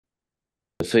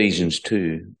Ephesians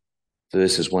 2,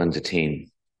 verses 1 to 10.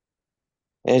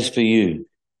 As for you,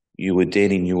 you were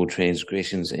dead in your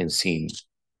transgressions and sins,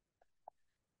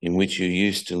 in which you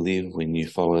used to live when you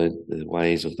followed the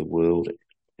ways of the world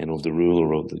and of the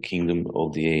ruler of the kingdom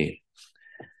of the air,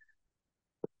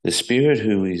 the Spirit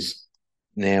who is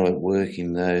now at work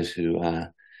in those who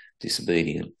are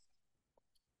disobedient.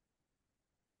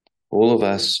 All of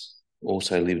us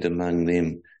also lived among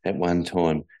them at one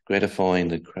time, gratifying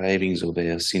the cravings of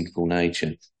our sinful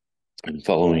nature and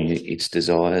following its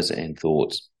desires and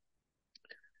thoughts.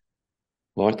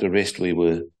 Like the rest, we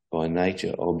were by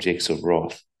nature objects of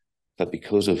wrath, but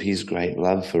because of his great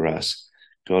love for us,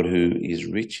 God, who is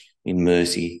rich in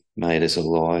mercy, made us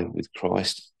alive with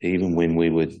Christ even when we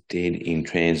were dead in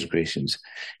transgressions.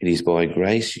 It is by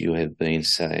grace you have been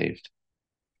saved.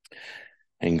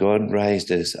 And God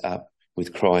raised us up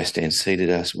with Christ and seated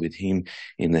us with him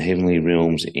in the heavenly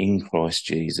realms in Christ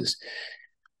Jesus,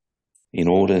 in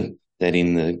order that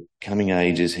in the coming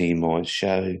ages he might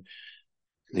show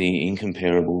the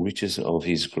incomparable riches of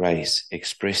his grace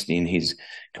expressed in his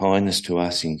kindness to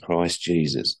us in Christ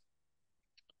Jesus.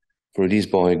 For it is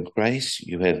by grace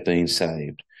you have been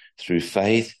saved, through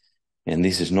faith, and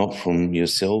this is not from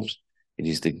yourselves, it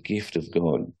is the gift of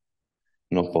God,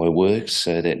 not by works,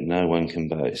 so that no one can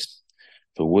boast.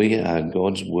 For we are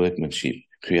God's workmanship,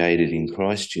 created in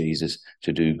Christ Jesus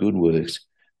to do good works,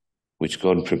 which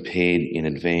God prepared in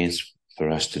advance for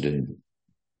us to do.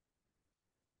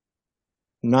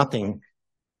 Nothing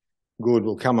good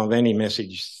will come of any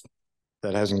message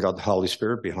that hasn't got the Holy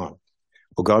Spirit behind it,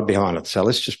 or God behind it. So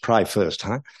let's just pray first,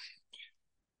 huh?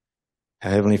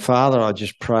 Our Heavenly Father, I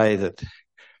just pray that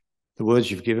the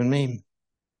words you've given me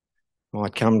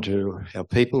might come to our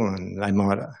people and they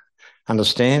might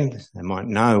understand, they might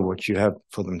know what you have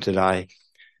for them today,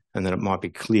 and that it might be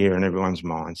clear in everyone's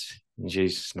minds. In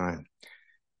Jesus' name,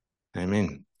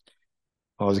 amen.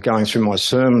 I was going through my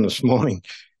sermon this morning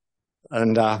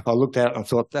and I looked at it and I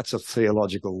thought, that's a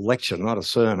theological lecture, not a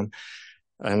sermon.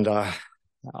 And I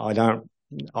know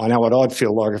what I'd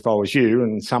feel like if I was you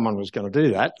and someone was going to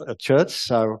do that at church.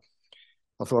 So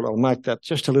I thought I'll make that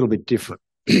just a little bit different.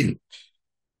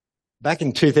 Back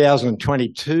in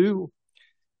 2022,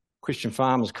 Christian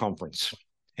Farmers Conference,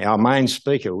 our main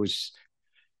speaker was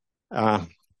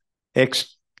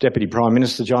ex-Deputy Prime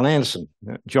Minister John Anderson.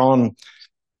 John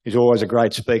is always a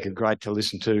great speaker, great to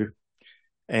listen to.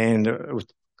 And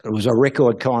it was a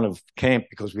record kind of camp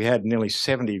because we had nearly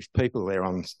 70 people there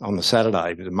on the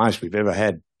Saturday, the most we've ever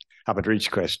had up at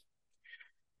Ridgecrest.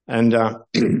 And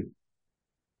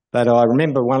but I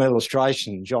remember one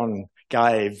illustration John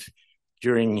gave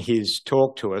during his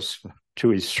talk to us, to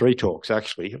his three talks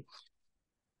actually,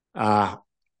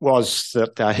 was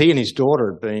that he and his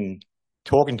daughter had been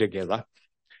talking together,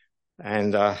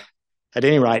 and at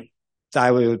any rate,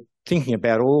 they were thinking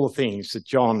about all the things that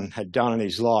John had done in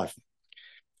his life.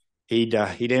 He'd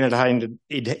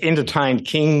entertained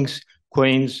kings,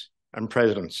 queens, and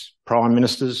presidents, prime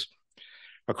ministers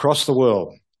across the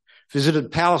world,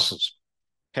 visited palaces,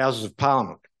 houses of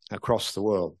parliament across the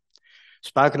world,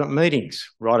 spoken at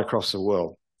meetings right across the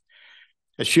world,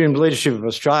 assumed leadership of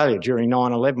Australia during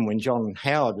 9/11 when John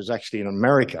Howard was actually in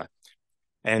America,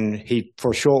 and he,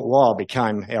 for a short while,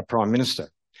 became our Prime Minister.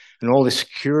 And all the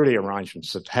security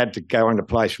arrangements that had to go into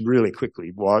place really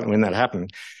quickly when that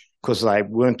happened, because they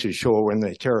weren't too sure where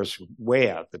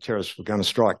the terrorists were going to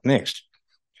strike next.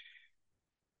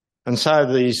 And so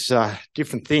these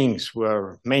different things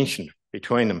were mentioned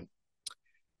between them.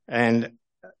 And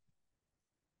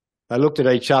they looked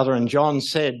at each other, and John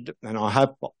said, and I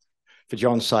hope for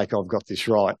John's sake I've got this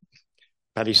right,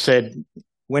 but he said,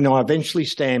 when I eventually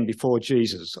stand before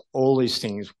Jesus, all these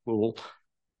things will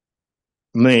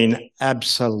mean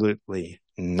absolutely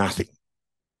nothing.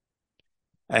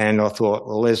 And I thought,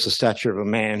 well, there's the stature of a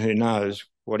man who knows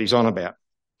what he's on about.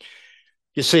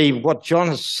 You see, what John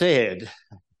has said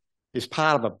is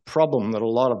part of a problem that a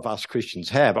lot of us Christians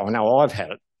have. I know I've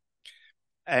had it.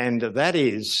 And that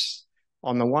is,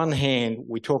 on the one hand,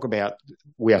 we talk about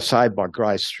we are saved by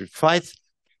grace through faith.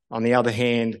 On the other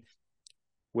hand,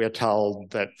 we're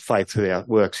told that faith without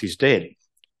works is dead.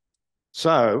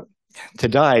 So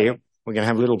today, we're going to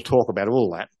have a little talk about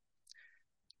all that.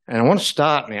 And I want to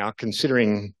start now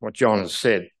considering what John has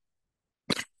said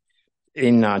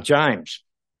in James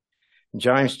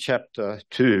chapter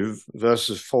 2,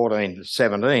 verses 14 to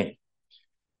 17.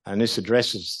 And this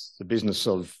addresses the business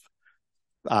of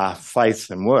faith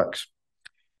and works.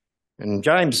 And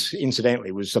James,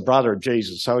 incidentally, was the brother of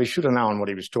Jesus, so he should have known what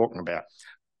he was talking about.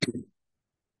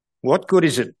 What good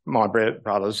is it, my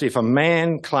brothers, if a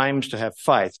man claims to have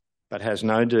faith but has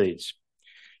no deeds?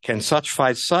 Can such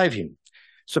faith save him?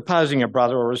 Supposing a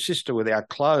brother or a sister without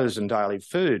clothes and daily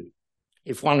food,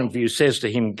 if one of you says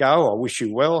to him, "Go, I wish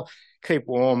you well, keep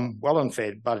warm, well and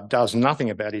fed," but it does nothing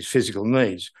about his physical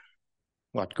needs,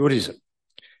 what good is it?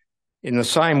 In the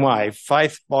same way,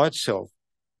 faith by itself,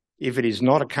 if it is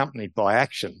not accompanied by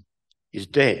action, is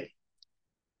dead.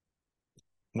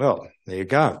 Well, there you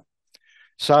go.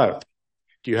 So,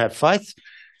 do you have faith?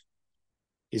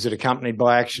 Is it accompanied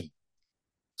by action?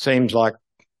 Seems like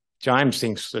James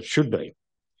thinks it should be.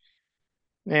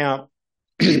 Now,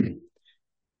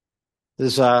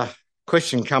 there's a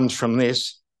question comes from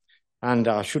this, and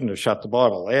I shouldn't have shut the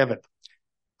Bible there, but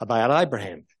about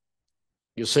Abraham.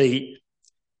 You see,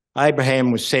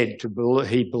 Abraham was said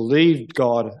he believed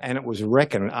God, and it was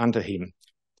reckoned unto him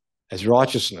as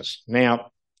righteousness.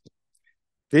 Now,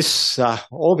 this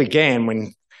all began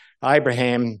when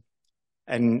Abraham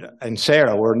and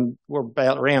Sarah were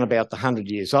around about the 100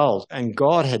 years old, and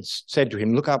God had said to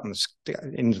him, "Look up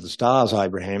into the stars,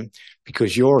 Abraham,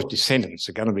 because your descendants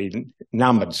are going to be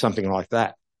numbered," something like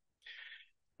that.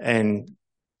 And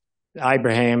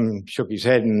Abraham shook his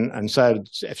head, and so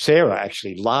Sarah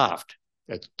actually laughed,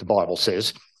 the Bible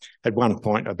says, at one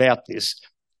point about this,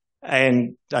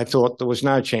 and they thought there was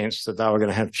no chance that they were going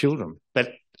to have children.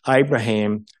 But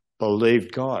Abraham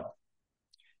believed God,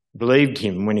 believed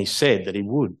him when he said that he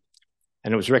would,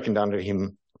 and it was reckoned unto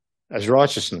him as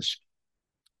righteousness.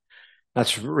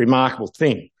 That's a remarkable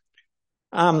thing.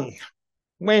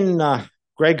 When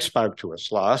Greg spoke to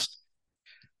us last,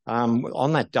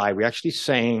 on that day, we actually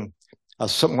sang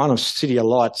one of City of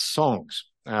Lights' songs.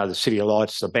 The City of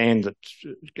Lights, the band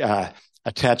that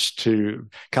attached to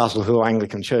Castle Hill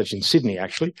Anglican Church in Sydney,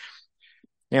 actually.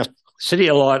 Now, City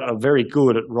of Light are very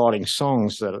good at writing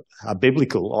songs that are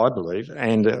biblical, I believe,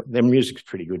 and their music's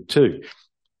pretty good too.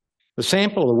 The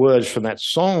sample of the words from that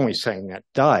song we sang that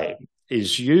day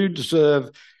is, "You deserve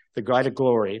the greater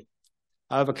glory.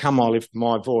 Overcome, I lift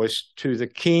my voice to the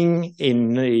King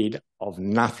in need of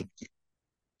nothing.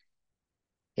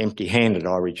 Empty-handed,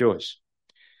 I rejoice."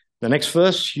 The next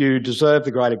verse, "You deserve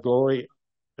the greater glory."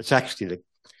 It's actually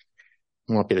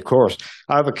might be the chorus.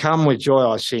 "Overcome with joy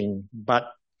I sing,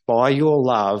 but by your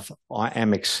love I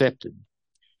am accepted.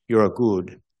 You're a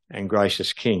good and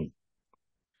gracious King."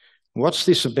 What's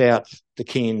this about the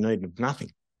King in need of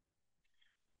nothing?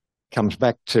 Comes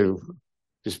back to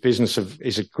this business of,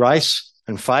 is it grace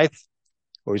and faith,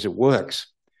 or is it works?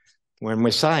 When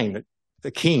we're saying that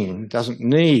the King doesn't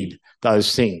need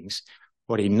those things,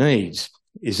 what he needs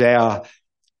is our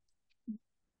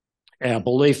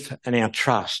belief and our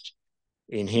trust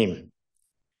in him.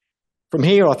 From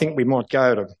here, I think we might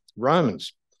go to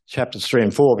Romans chapters 3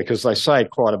 and 4, because they say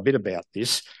quite a bit about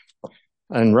this.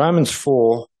 And Romans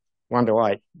 4, 1 to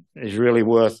 8 is really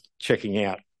worth checking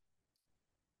out.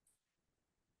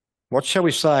 What shall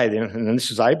we say then? And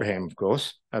this is Abraham, of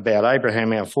course, about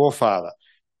Abraham, our forefather,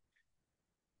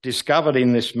 discovered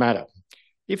in this matter.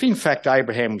 If in fact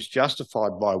Abraham was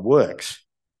justified by works,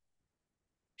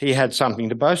 he had something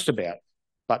to boast about,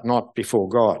 but not before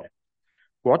God.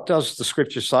 What does the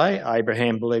scripture say?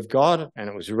 Abraham believed God, and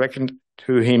it was reckoned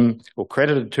to him, or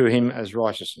credited to him, as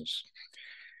righteousness.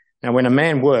 Now, when a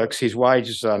man works, his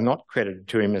wages are not credited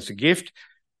to him as a gift,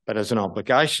 but as an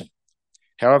obligation.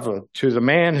 However, to the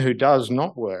man who does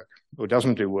not work, or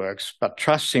doesn't do works, but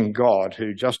trusts in God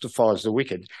who justifies the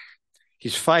wicked,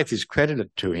 his faith is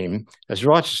credited to him as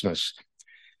righteousness.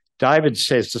 David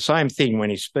says the same thing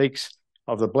when he speaks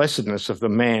of the blessedness of the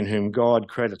man whom God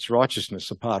credits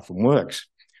righteousness apart from works.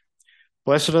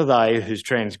 Blessed are they whose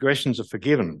transgressions are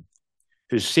forgiven,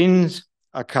 whose sins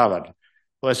are covered.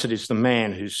 Blessed is the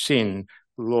man whose sin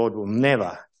the Lord will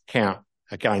never count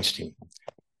against him.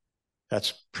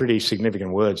 That's pretty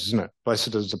significant words, isn't it?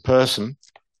 Blessed is the person,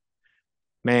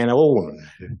 man or woman,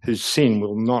 whose sin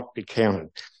will not be counted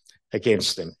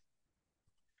against them.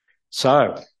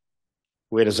 So,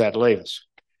 where does that leave us?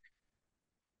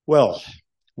 Well,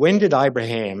 when did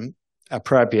Abraham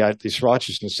appropriate this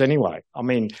righteousness anyway? I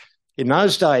mean, in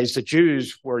those days, the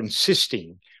Jews were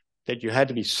insisting that you had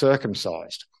to be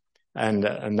circumcised, and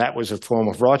that was a form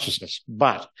of righteousness.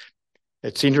 But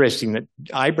it's interesting that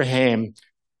Abraham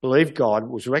believed God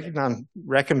was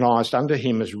recognised unto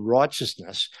him as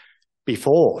righteousness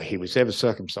before he was ever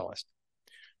circumcised.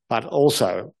 But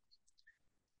also,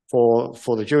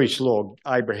 for the Jewish law,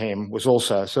 Abraham was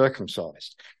also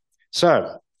circumcised.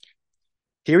 So,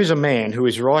 here is a man who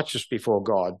is righteous before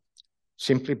God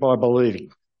simply by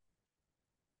believing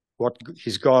what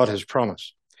his God has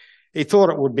promised. He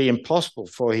thought it would be impossible,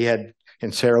 for he and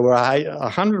Sarah were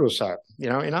 100 or so,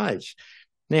 in age.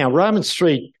 Now, Romans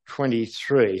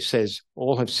 3:23 says,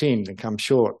 all have sinned and come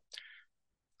short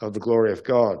of the glory of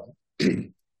God.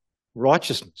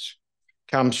 Righteousness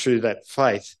comes through that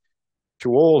faith to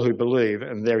all who believe,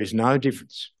 and there is no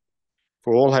difference,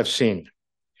 for all have sinned.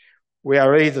 We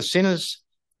are either sinners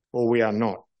or we are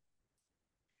not.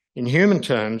 In human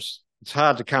terms, it's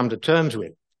hard to come to terms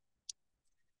with.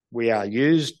 We are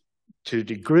used to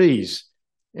degrees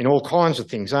in all kinds of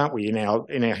things, aren't we, in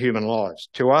our human lives?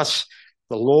 To us,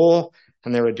 the law,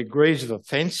 and there are degrees of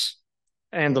offence,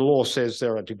 and the law says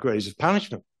there are degrees of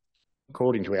punishment,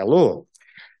 according to our law.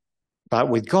 But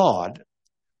with God,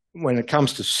 when it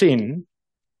comes to sin,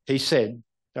 he said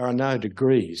there are no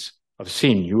degrees of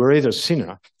sin. You are either a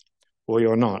sinner or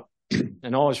you're not.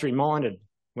 And I was reminded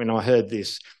when I heard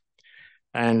this,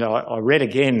 and I read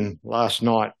again last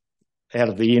night out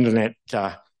of the internet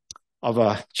of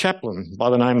a chaplain by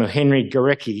the name of Henry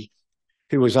Gorecki,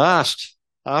 who was asked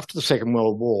after the Second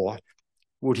World War,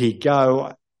 would he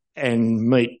go and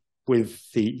meet with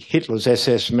the Hitler's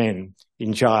SS men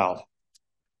in jail?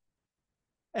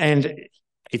 And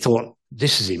he thought,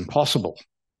 this is impossible.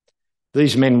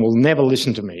 These men will never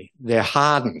listen to me. They're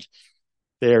hardened.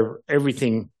 They're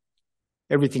everything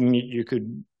you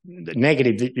could,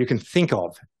 negative that you can think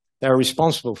of. They're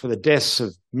responsible for the deaths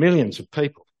of millions of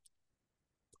people.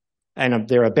 And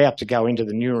they're about to go into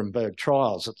the Nuremberg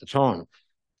trials at the time.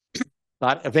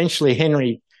 But eventually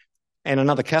Henry and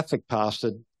another Catholic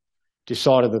pastor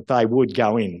decided that they would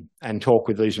go in and talk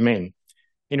with these men.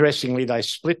 Interestingly, they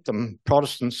split them,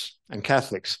 Protestants and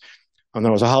Catholics, and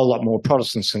there was a whole lot more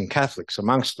Protestants than Catholics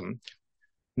amongst them,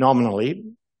 nominally.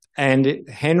 And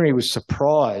Henry was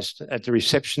surprised at the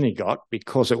reception he got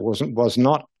because it was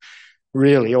not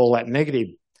really all that negative.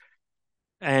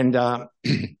 And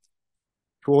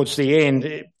towards the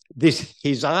end,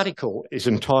 his article is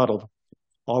entitled,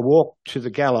 "I Walked to the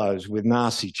Gallows with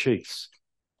Nasty Chiefs."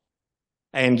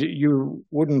 And you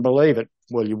wouldn't believe it.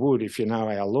 Well, you would if you know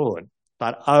our Lord.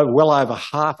 But well over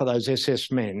half of those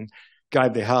SS men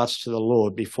gave their hearts to the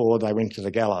Lord before they went to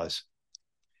the gallows.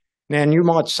 Now, and you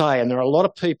might say, and there are a lot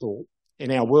of people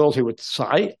in our world who would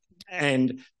say,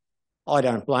 and I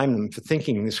don't blame them for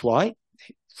thinking this way,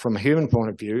 from a human point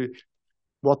of view,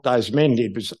 what those men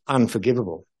did was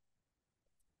unforgivable.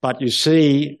 But you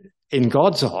see, in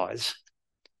God's eyes,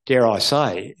 dare I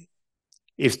say,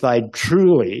 if they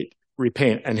truly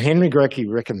repent, and Henry Gorecki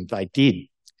reckoned they did,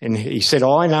 and he said,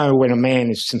 I know when a man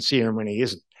is sincere and when he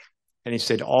isn't. And he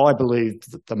said, I believe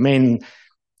that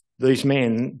these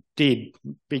men did,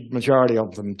 big majority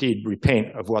of them did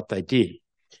repent of what they did.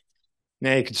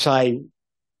 Now you could say,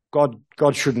 God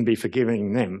shouldn't be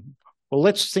forgiving them. Well,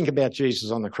 let's think about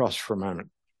Jesus on the cross for a moment.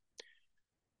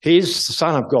 He's the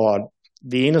Son of God,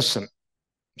 the innocent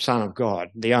Son of God,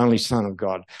 the only Son of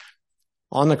God,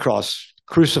 on the cross,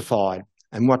 crucified.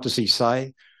 And what does he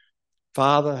say?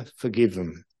 Father, forgive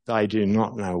them. They do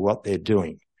not know what they're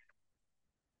doing.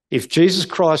 If Jesus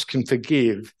Christ can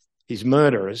forgive his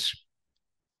murderers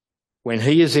when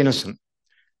he is innocent,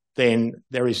 then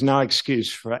there is no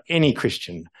excuse for any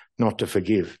Christian not to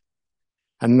forgive.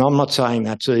 And I'm not saying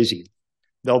that's easy.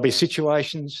 There'll be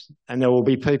situations and there will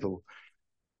be people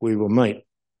we will meet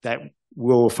that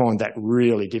will find that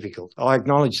really difficult. I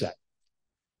acknowledge that.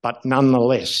 But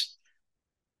nonetheless,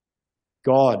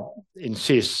 God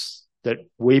insists that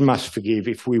we must forgive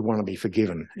if we want to be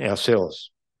forgiven ourselves.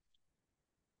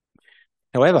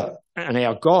 However, and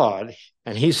our God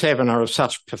and his heaven are of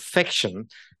such perfection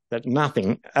that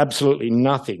nothing, absolutely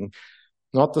nothing,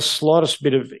 not the slightest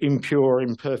bit of impure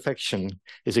imperfection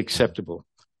is acceptable.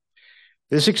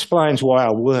 This explains why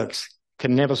our works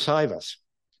can never save us.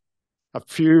 A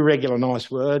few regular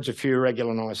nice words, a few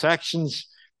regular nice actions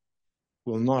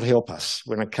will not help us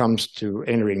when it comes to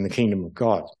entering the kingdom of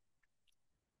God.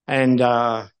 And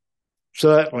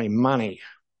certainly money,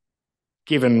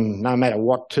 given no matter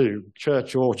what to,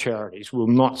 church or charities, will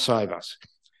not save us.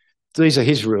 These are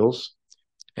his rules,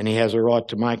 and he has a right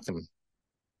to make them.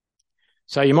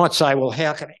 So you might say, well,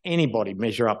 how can anybody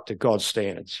measure up to God's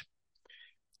standards?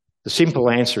 The simple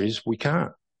answer is we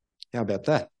can't. How about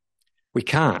that? We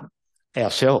can't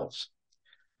ourselves.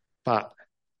 But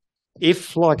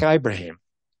if, like Abraham,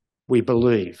 we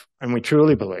believe, and we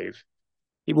truly believe,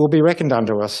 it will be reckoned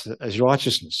unto us as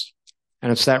righteousness.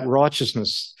 And it's that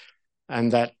righteousness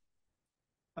and that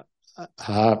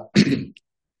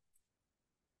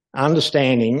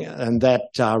understanding and that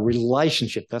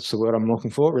relationship, that's the word I'm looking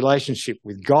for, relationship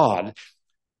with God,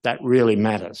 that really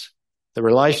matters. The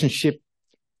relationship,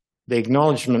 the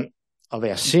acknowledgement of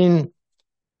our sin,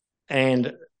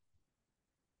 and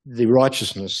the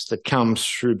righteousness that comes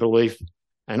through belief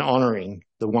and honouring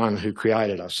the one who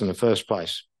created us in the first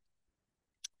place.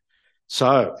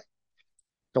 So,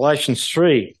 Galatians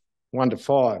 3, 1 to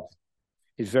 5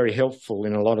 is very helpful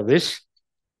in a lot of this.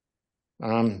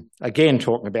 Again,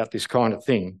 talking about this kind of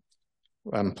thing,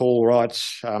 Paul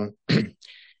writes,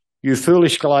 "You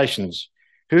foolish Galatians,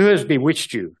 who has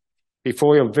bewitched you?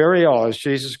 Before your very eyes,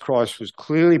 Jesus Christ was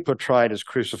clearly portrayed as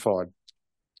crucified.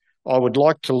 I would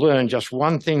like to learn just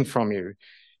one thing from you.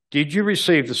 Did you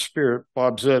receive the Spirit by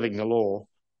observing the law,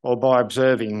 or by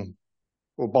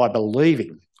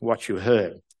believing what you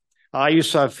heard? Are you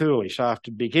so foolish?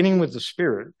 After beginning with the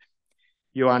Spirit,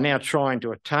 you are now trying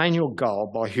to attain your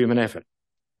goal by human effort.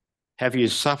 Have you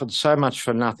suffered so much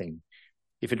for nothing?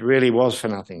 If it really was for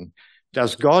nothing,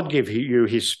 does God give you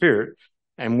his Spirit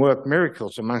and work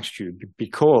miracles amongst you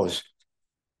because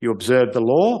you observe the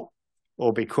law,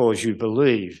 or because you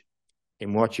believe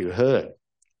in what you heard?"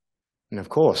 And of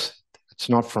course, it's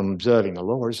not from observing the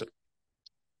law, is it?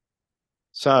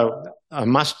 So I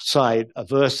must say a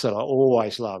verse that I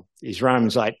always love is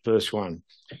Romans 8, verse 1.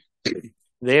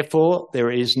 "Therefore,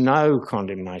 there is no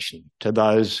condemnation to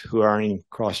those who are in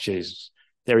Christ Jesus."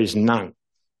 There is none.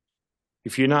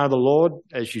 If you know the Lord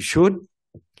as you should,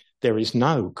 there is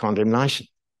no condemnation.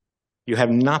 You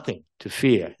have nothing to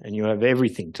fear, and you have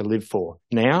everything to live for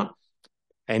now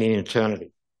and in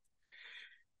eternity.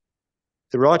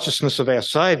 The righteousness of our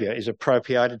Saviour is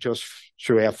appropriated to us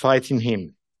through our faith in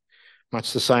him,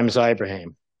 much the same as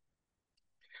Abraham.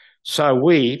 So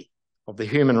we, of the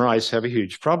human race, have a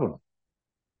huge problem.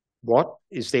 What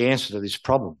is the answer to this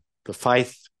problem? The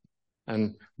faith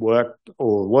and work,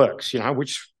 or works,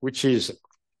 which is it?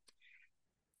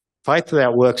 Faith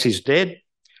without works is dead,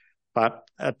 but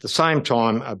at the same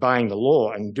time, obeying the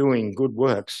law and doing good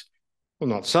works will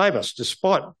not save us.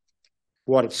 Despite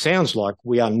what it sounds like,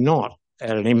 we are not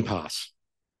at an impasse.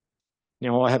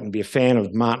 Now, I happen to be a fan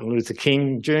of Martin Luther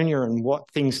King Jr. and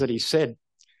what things that he said.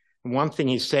 And one thing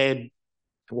he said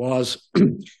was,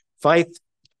 faith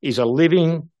is a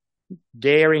living,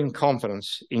 daring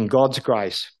confidence in God's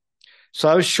grace,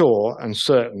 so sure and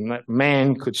certain that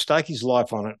man could stake his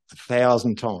life on it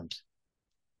 1,000 times.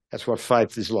 That's what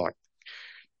faith is like.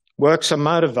 Works are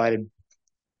motivated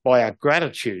by our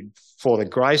gratitude for the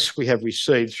grace we have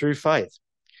received through faith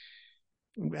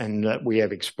and that we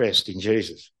have expressed in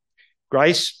Jesus.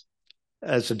 Grace,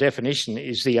 as a definition,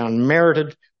 is the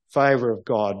unmerited favour of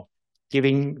God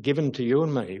given to you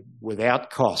and me without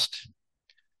cost.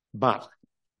 But,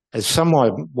 as some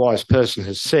wise person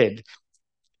has said,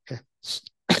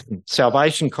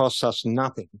 salvation costs us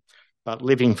nothing, but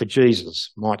living for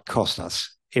Jesus might cost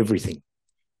us everything.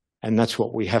 And that's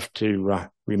what we have to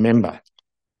remember.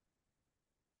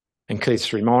 And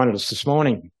Keith's reminded us this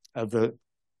morning of the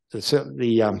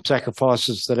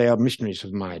sacrifices that our missionaries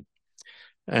have made,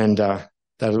 and that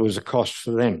it was a cost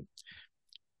for them.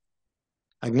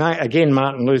 Again,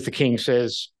 Martin Luther King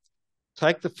says,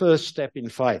 take the first step in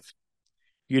faith.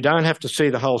 You don't have to see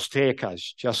the whole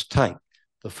staircase, just take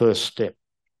the first step.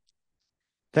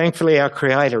 Thankfully, our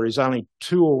Creator is only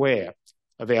too aware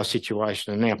of our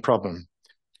situation and our problem.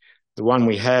 The one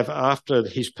we have after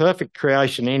his perfect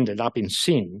creation ended up in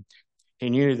sin, he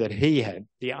knew that he had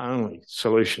the only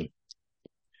solution.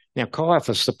 Now,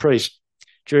 Caiaphas, the priest,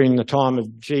 during the time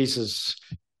of Jesus'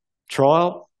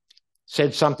 trial,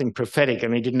 said something prophetic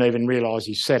and he didn't even realise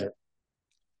he said it.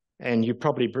 And you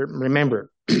probably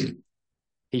remember it.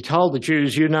 He told the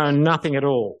Jews, "You know nothing at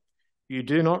all. You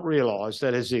do not realise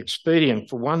that it is expedient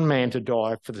for one man to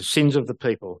die for the sins of the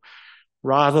people,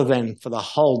 rather than for the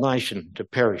whole nation to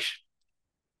perish."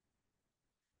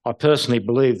 I personally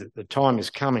believe that the time is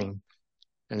coming,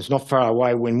 and it's not far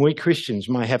away, when we Christians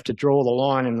may have to draw the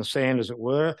line in the sand, as it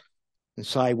were, and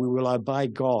say we will obey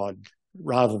God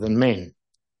rather than men,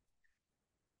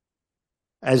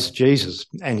 as Jesus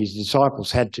and his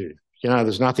disciples had to.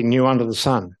 There's nothing new under the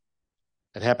sun.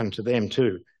 It happened to them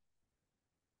too.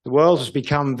 The world has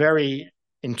become very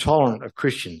intolerant of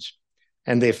Christians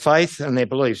and their faith and their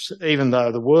beliefs, even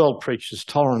though the world preaches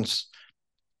tolerance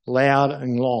loud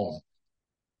and long.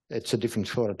 It's a different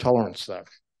sort of tolerance, though.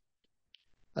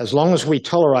 As long as we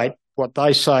tolerate what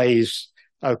they say is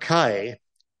okay,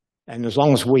 and as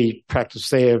long as we practice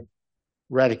their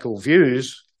radical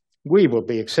views, we will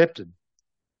be accepted.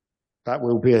 But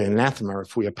we'll be an anathema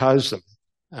if we oppose them,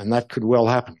 and that could well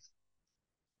happen.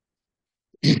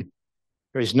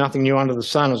 There is nothing new under the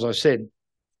sun, as I said.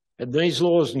 And these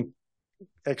laws and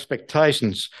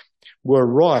expectations were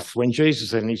rife when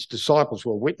Jesus and his disciples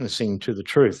were witnessing to the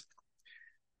truth.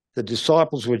 The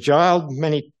disciples were jailed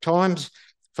many times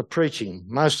for preaching.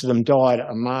 Most of them died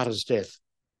a martyr's death.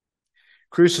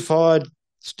 Crucified,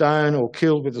 stoned, or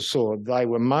killed with the sword, they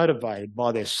were motivated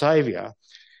by their Saviour,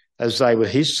 as they were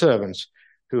his servants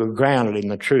who were grounded in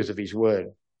the truth of his word.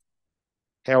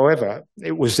 However,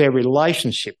 it was their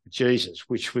relationship with Jesus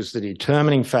which was the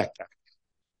determining factor,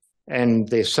 and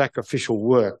their sacrificial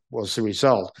work was the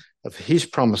result of his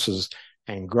promises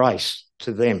and grace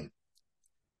to them.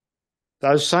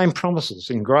 Those same promises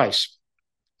and grace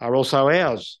are also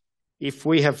ours if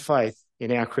we have faith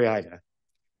in our Creator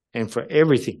and for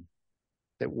everything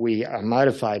that we are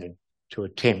motivated to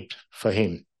attempt for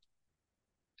him.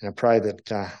 And I pray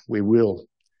that we will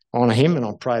honour him, and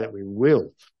I pray that we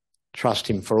will trust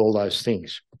him for all those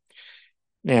things.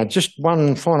 Now, just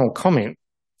one final comment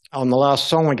on the last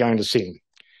song we're going to sing.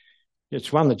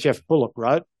 It's one that Jeff Bullock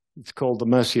wrote. It's called The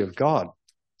Mercy of God.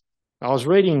 I was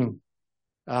reading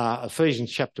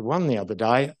Ephesians chapter 1 the other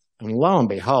day, and lo and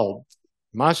behold,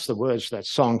 most of the words of that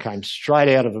song came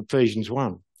straight out of Ephesians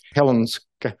 1. Helen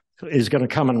is going to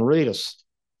come and read us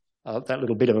that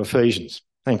little bit of Ephesians.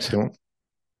 Thanks, Helen.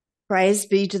 Praise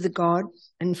be to the God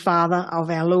and Father of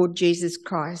our Lord Jesus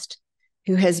Christ,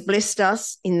 who has blessed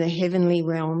us in the heavenly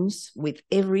realms with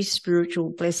every spiritual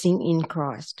blessing in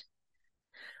Christ.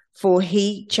 For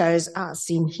he chose us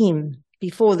in him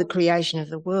before the creation of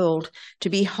the world to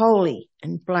be holy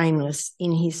and blameless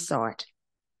in his sight.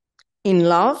 In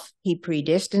love, he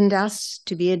predestined us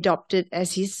to be adopted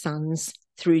as his sons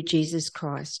through Jesus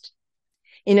Christ,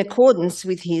 in accordance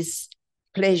with his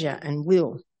pleasure and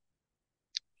will,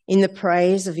 in the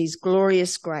praise of his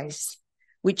glorious grace,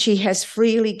 which he has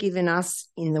freely given us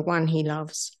in the one he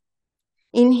loves.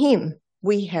 In him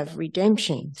we have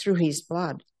redemption through his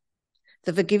blood,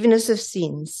 the forgiveness of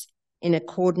sins in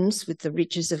accordance with the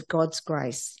riches of God's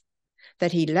grace,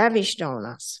 that he lavished on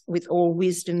us with all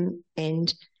wisdom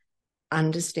and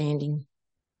understanding.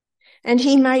 And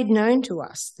he made known to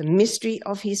us the mystery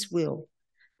of his will,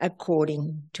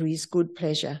 according to his good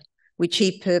pleasure, which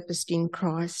he purposed in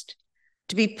Christ,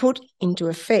 to be put into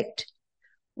effect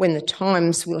when the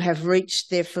times will have reached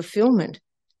their fulfillment,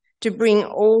 to bring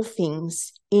all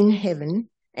things in heaven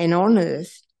and on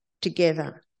earth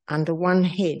together under one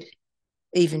head,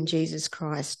 even Jesus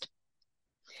Christ.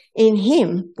 In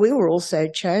him we were also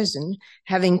chosen,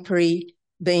 having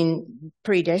been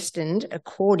predestined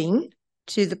according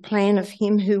to the plan of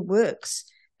him who works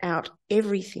out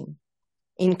everything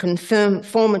in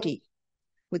conformity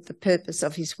with the purpose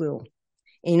of his will,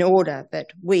 in order that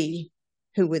we,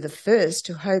 who were the first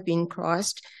to hope in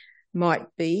Christ, might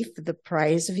be for the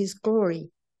praise of his glory.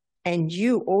 And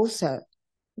you also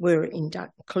were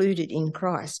included in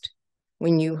Christ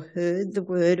when you heard the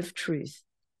word of truth,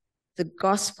 the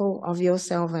gospel of your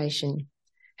salvation.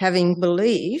 Having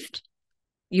believed,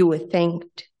 you were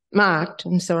marked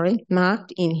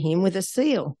in him with a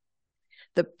seal,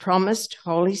 the promised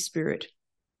Holy Spirit,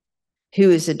 who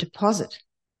is a deposit,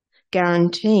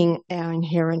 guaranteeing our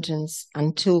inheritance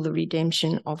until the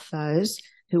redemption of those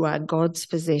who are God's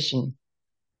possession,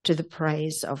 to the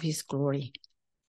praise of his glory.